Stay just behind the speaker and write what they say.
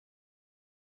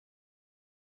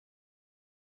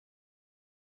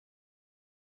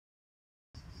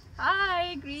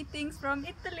Hi, greetings from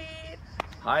Italy.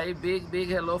 Hi, big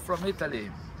hello from Italy.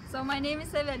 So my name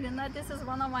is Evelina, this is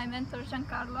one of my mentors,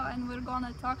 Giancarlo, and we're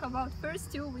gonna talk about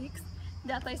first 2 weeks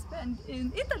that I spent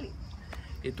in Italy.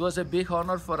 It was a big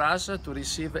honor for us to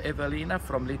receive Evelina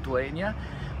from Lithuania.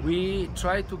 We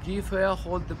try to give her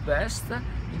all the best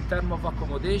in terms of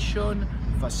accommodation,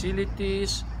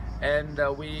 facilities, and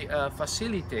we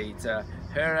facilitate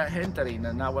her entering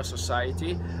in our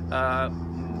society,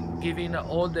 giving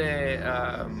all the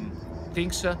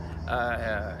things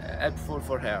helpful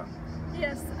for her.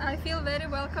 Yes, I feel very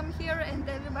welcome here and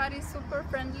everybody is super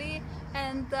friendly,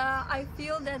 and I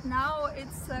feel that now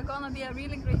it's gonna be a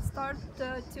really great start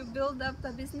to build up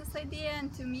the business idea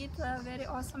and to meet very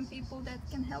awesome people that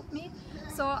can help me.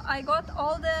 So I got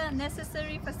all the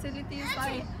necessary facilities.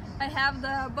 I have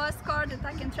the bus card that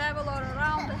I can travel all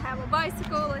around, I have a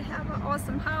bicycle, I have an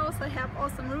awesome house, I have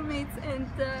awesome roommates, and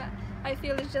I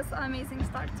feel it's just an amazing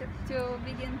start to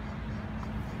begin.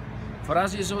 For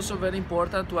us, it's also very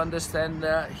important to understand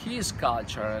his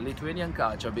culture, Lithuanian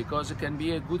culture, because it can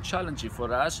be a good challenge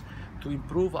for us to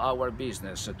improve our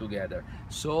business together.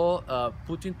 So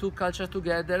putting two cultures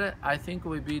together, I think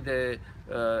will be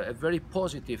a very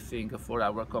positive thing for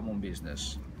our common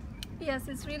business. Yes,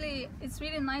 it's really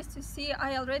nice to see.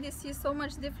 I already see so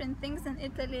much different things in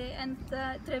Italy and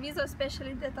Treviso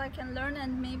especially that I can learn,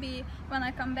 and maybe when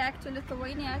I come back to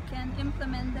Lithuania I can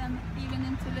implement them even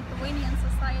into Lithuanian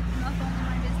society, not only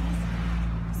my business.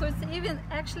 So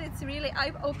it's really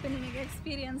eye-opening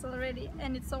experience already,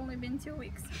 and it's only been 2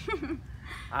 weeks.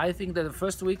 I think that the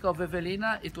first week of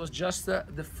Evelina, it was just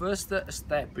the first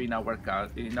step in our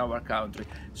country.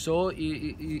 So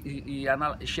she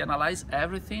analyzed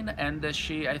everything, and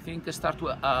she, I think, start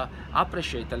to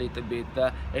appreciate a little bit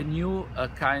a new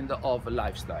kind of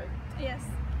lifestyle. Yes,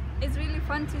 it's really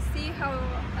fun to see how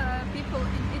people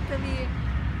in Italy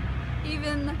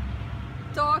even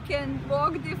talk and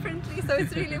walk differently, so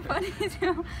it's really funny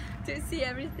to see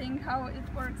everything, how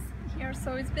it works here.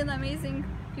 So it's been amazing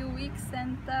few weeks,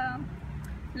 and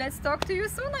let's talk to you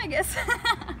soon, I guess.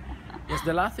 Yes,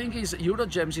 the last thing is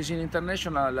Eurogems is an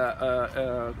international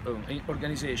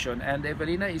organization, and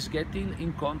Evelina is getting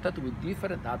in contact with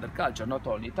different other cultures, not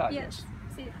only Italians.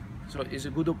 Yes, see. So it's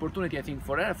a good opportunity, I think,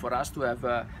 for her, for us to have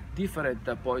a different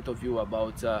point of view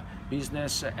about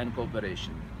business and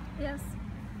cooperation. Yes,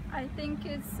 I think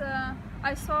it's,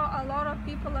 I saw a lot of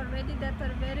people already that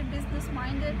are very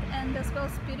business-minded and as well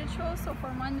spiritual, so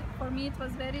for me it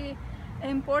was very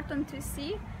important to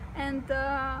see, and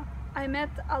I met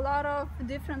a lot of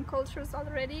different cultures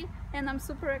already, and I'm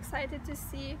super excited to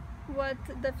see what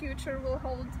the future will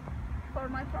hold for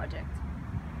my project.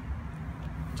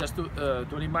 Just to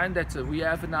remind that we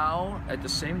have now at the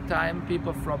same time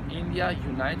people from India,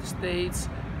 United States,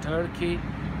 Turkey,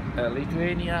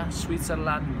 Lithuania,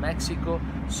 Switzerland, Mexico.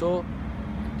 So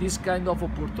this kind of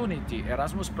opportunity,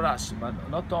 Erasmus Plus, but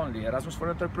not only Erasmus for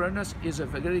Entrepreneurs, is a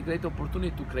very great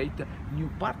opportunity to create a new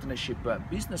partnership,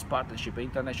 business partnership,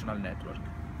 international network.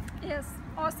 Yes,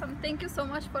 awesome. Thank you so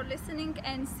much for listening,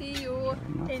 and see you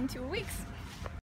in 2 weeks.